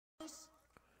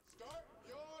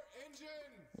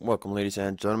Welcome, ladies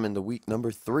and gentlemen, to week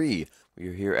number 3. We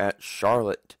are here at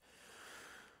Charlotte.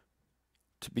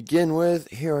 To begin with,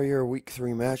 here are your week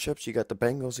 3 matchups. You got the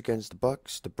Bengals against the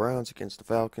Bucks, the Browns against the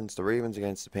Falcons, the Ravens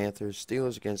against the Panthers,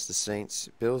 Steelers against the Saints,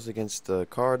 Bills against the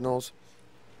Cardinals,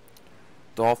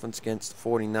 Dolphins against the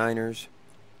 49ers,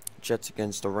 Jets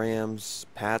against the Rams,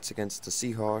 Pats against the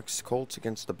Seahawks, Colts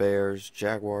against the Bears,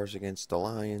 Jaguars against the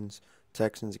Lions,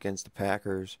 Texans against the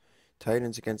Packers,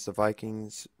 Titans against the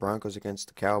Vikings, Broncos against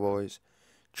the Cowboys,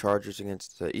 Chargers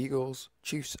against the Eagles,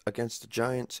 Chiefs against the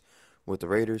Giants, with the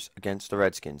Raiders against the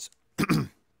Redskins.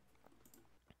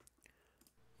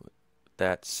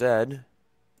 That said,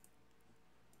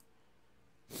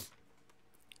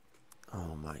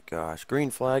 oh my gosh,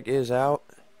 green flag is out,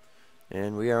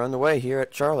 and we are on the way here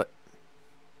at Charlotte.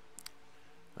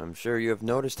 I'm sure you have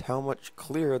noticed how much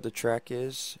clearer the track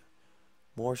is,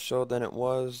 more so than it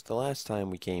was the last time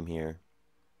we came here.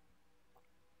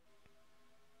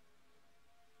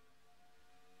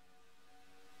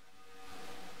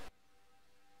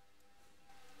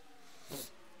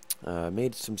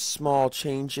 Made some small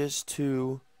changes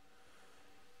to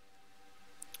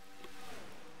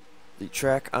the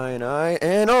track I,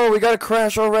 and oh, we got a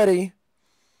crash already.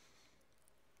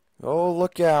 Oh,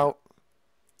 look out.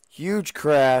 Huge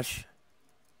crash.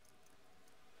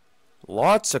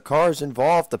 Lots of cars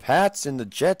involved. The Pats and the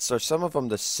Jets are some of them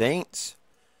the Saints.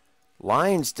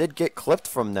 Lions did get clipped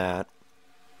from that.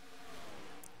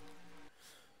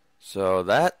 So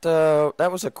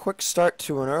that was a quick start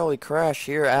to an early crash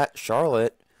here at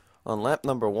Charlotte on lap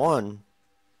number 1.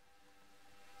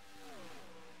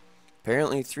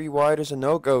 Apparently 3 wide is a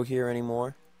no-go here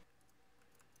anymore.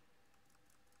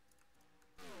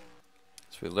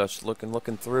 So we're just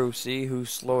looking through, see who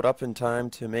slowed up in time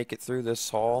to make it through this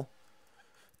haul.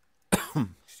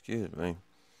 Excuse me.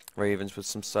 Ravens with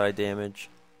some side damage.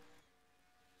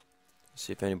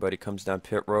 See if anybody comes down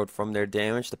pit road from their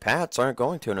damage. The Pats aren't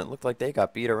going to, and it looked like they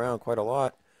got beat around quite a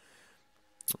lot.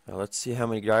 Let's see how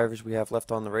many drivers we have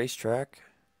left on the racetrack.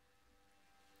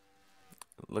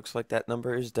 It looks like that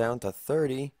number is down to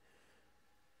 30.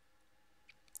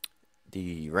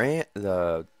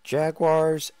 The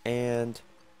Jaguars and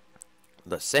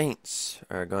the Saints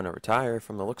are going to retire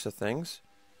from the looks of things.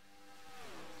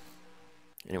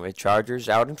 Anyway, Chargers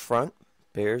out in front.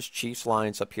 Bears, Chiefs,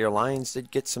 Lions up here. Lions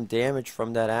did get some damage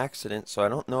from that accident, so I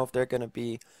don't know if they're going to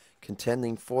be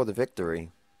contending for the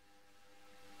victory.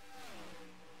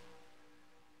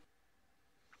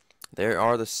 There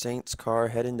are the Saints car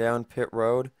heading down pit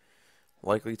road,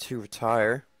 likely to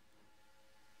retire.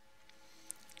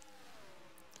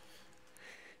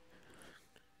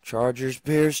 Chargers,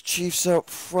 Bears, Chiefs out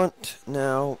front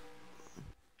now.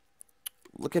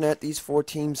 Looking at these 4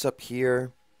 teams up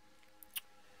here,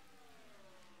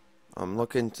 I'm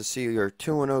looking to see your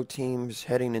 2-0 teams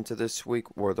heading into this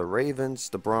week were the Ravens,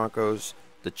 the Broncos,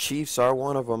 the Chiefs are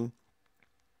one of them.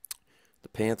 The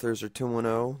Panthers are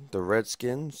 2-0, the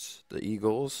Redskins, the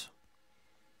Eagles,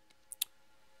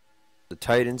 the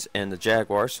Titans, and the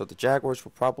Jaguars. So the Jaguars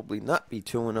will probably not be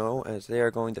 2-0 as they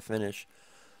are going to finish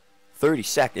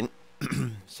 32nd.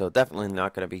 So definitely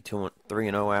not going to be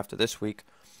 3-0 after this week.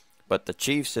 But the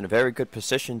Chiefs in a very good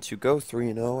position to go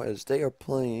 3-0 as they are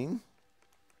playing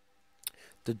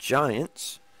the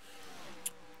Giants,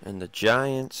 and the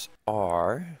Giants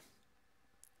are,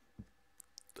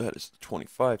 that is the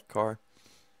 25 car,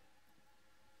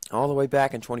 all the way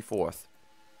back in 24th.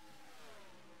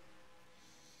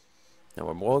 Now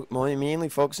we're mainly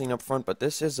focusing up front, but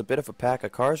this is a bit of a pack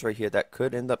of cars right here that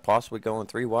could end up possibly going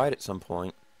 3 wide at some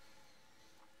point.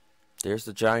 There's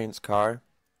the Giants car.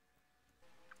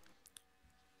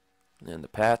 And the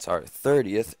Pats are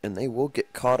 30th, and they will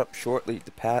get caught up shortly. The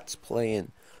Pats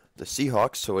playing the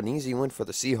Seahawks, so an easy win for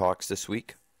the Seahawks this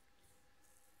week.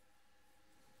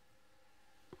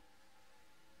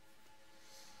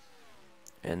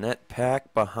 And that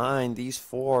pack behind these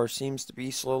 4 seems to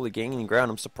be slowly gaining ground.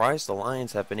 I'm surprised the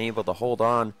Lions have been able to hold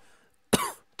on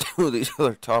to these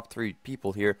other top 3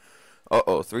 people here.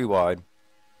 Uh-oh, 3 wide.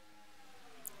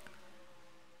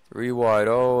 3 wide.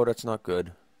 Oh, that's not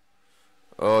good.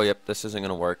 Oh, yep, this isn't going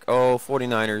to work. Oh,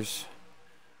 49ers.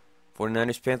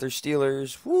 49ers, Panthers,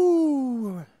 Steelers.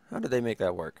 Woo! How did they make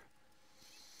that work?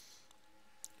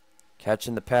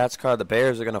 Catching the Pats car. The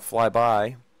Bears are going to fly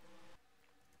by.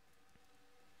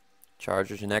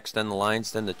 Chargers are next, then the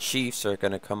Lions, then the Chiefs are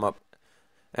going to come up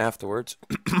afterwards.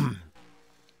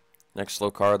 Next slow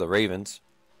car, the Ravens.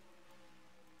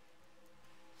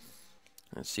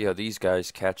 Let's see how these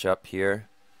guys catch up here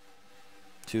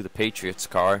to the Patriots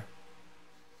car.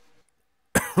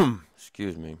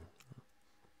 Excuse me.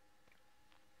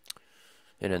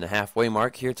 And in the halfway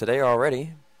mark here today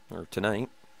already. or tonight.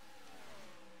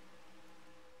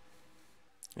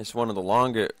 It's one of the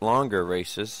longer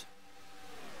races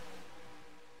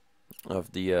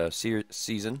of the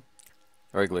season,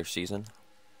 regular season.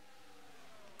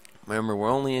 Remember, we're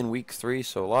only in week 3,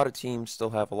 so a lot of teams still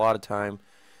have a lot of time.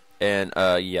 And,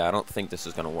 yeah, I don't think this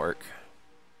is going to work.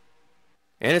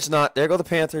 And it's not. There go the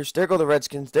Panthers. There go the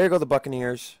Redskins. There go the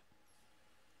Buccaneers.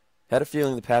 Had a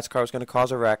feeling the Pats car was going to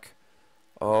cause a wreck.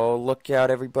 Oh, look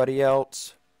out, everybody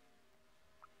else.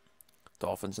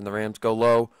 Dolphins and the Rams go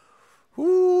low.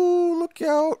 Ooh, look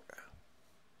out.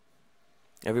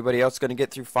 Everybody else is going to get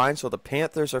through fine, so the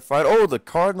Panthers are fine. Oh, the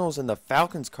Cardinals and the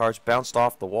Falcons cars bounced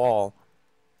off the wall.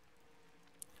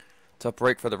 Tough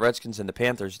break for the Redskins and the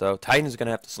Panthers, though. Titans are going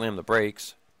to have to slam the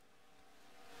brakes.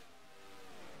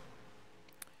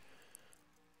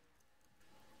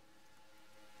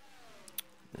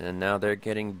 And now they're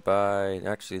getting by...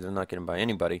 Actually, they're not getting by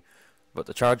anybody. But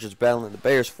the Chargers battling the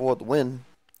Bears for the win.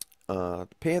 The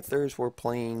Panthers were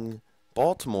playing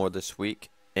Baltimore this week,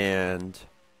 and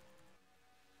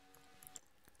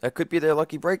that could be their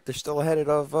lucky break. They're still ahead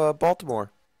of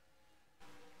Baltimore.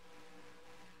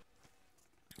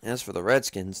 As for the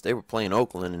Redskins, they were playing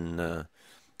Oakland, and,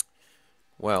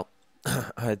 well,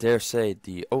 I dare say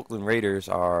the Oakland Raiders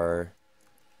are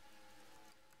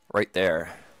right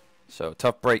there. So,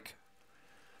 tough break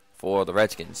for the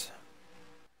Redskins.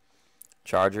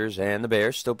 Chargers and the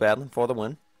Bears still battling for the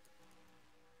win.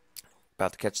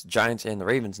 About to catch the Giants and the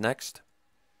Ravens next.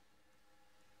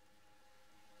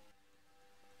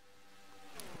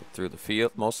 Through the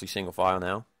field, mostly single file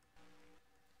now.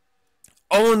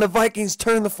 Oh, and the Vikings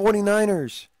turn the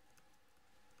 49ers.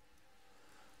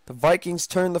 The Vikings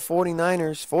turn the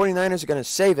 49ers. 49ers are going to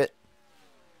save it.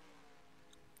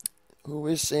 Who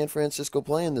is San Francisco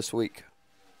playing this week?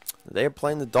 They're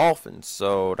playing the Dolphins,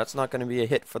 so that's not going to be a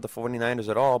hit for the 49ers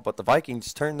at all. But the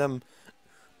Vikings turned them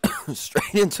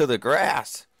straight into the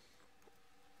grass.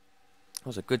 That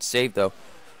was a good save, though.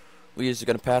 Leaders are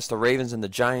going to pass the Ravens and the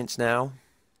Giants now.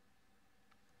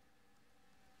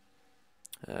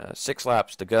 6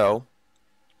 laps to go.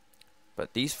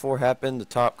 But these 4 have been the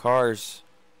top cars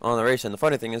on the race. And the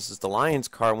funny thing is the Lions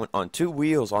car went on 2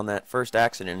 wheels on that first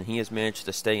accident, and he has managed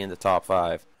to stay in the top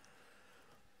 5.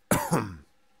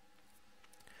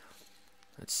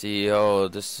 Let's see. Oh,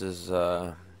 this is...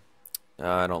 I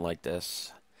don't like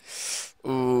this.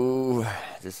 Ooh,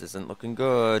 this isn't looking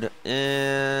good.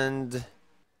 And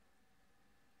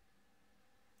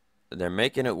they're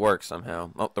making it work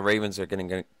somehow. Oh, the Ravens are going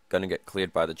to get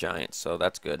cleared by the Giants, so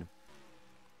that's good.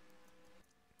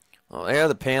 Well, they are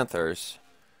the Panthers.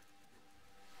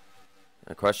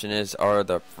 The question is, are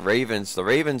the Ravens... The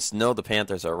Ravens know the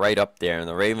Panthers are right up there, and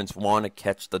the Ravens want to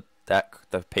catch the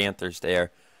Panthers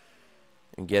there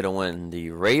and get a win.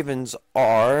 The Ravens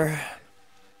are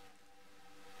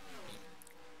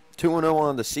 2-0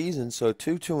 on the season, so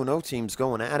 2-2-0 teams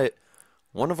going at it.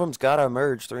 One of them's got to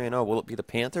emerge 3-0. Will it be the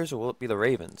Panthers or will it be the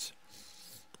Ravens?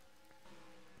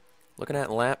 Looking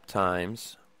at lap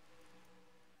times,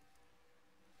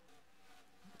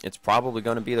 it's probably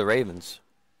going to be the Ravens.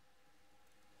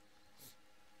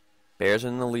 Bears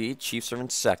in the lead. Chiefs are in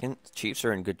second. The Chiefs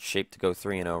are in good shape to go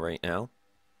 3-0 right now.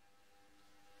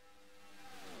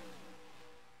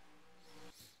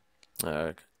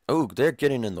 Oh, they're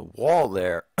getting in the wall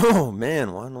there. Oh, man.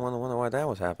 I wonder why that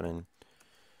was happening.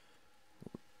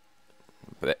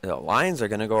 But the Lions are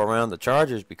going to go around the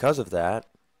Chargers because of that.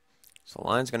 So the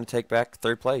Lions going to take back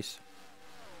 3rd place.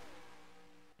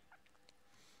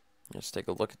 Let's take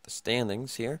a look at the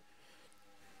standings here.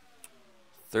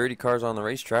 30 cars on the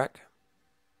racetrack.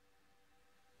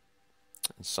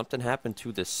 And something happened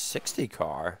to the 60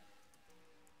 car.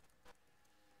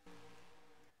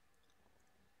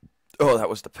 Oh, that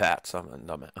was the Pats. I'm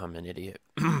an idiot.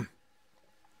 2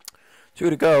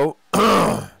 to go.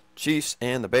 Chiefs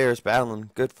and the Bears battling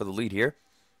good for the lead here.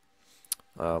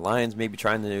 Lions maybe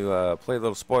trying to play a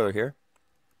little spoiler here.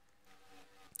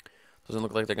 Doesn't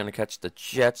look like they're going to catch the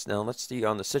Jets. Now, let's see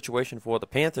on the situation for the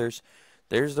Panthers.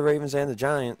 There's the Ravens and the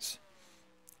Giants.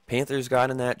 Panthers got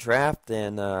in that draft,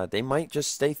 and they might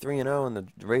just stay 3-0, and the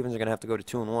Ravens are going to have to go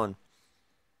to 2-1.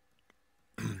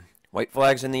 White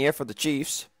flags in the air for the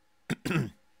Chiefs.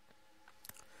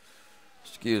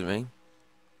 Excuse me.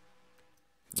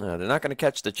 They're not going to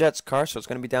catch the Jets car, so it's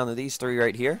going to be down to these 3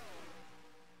 right here.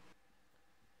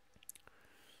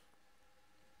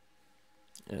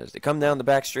 As they come down the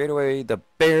back straightaway, the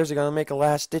Bears are going to make a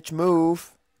last-ditch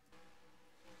move.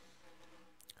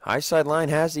 High side line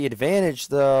has the advantage,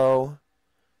 though.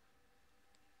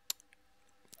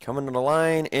 Coming to the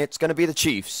line, it's going to be the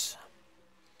Chiefs.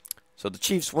 So the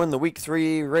Chiefs win the Week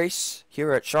 3 race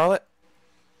here at Charlotte.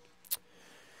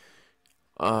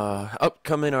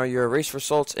 Upcoming are your race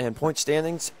results and point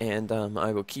standings, and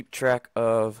I will keep track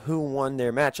of who won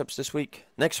their matchups this week.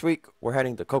 Next week, we're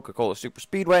heading to Coca-Cola Super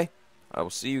Speedway. I will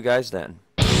see you guys then.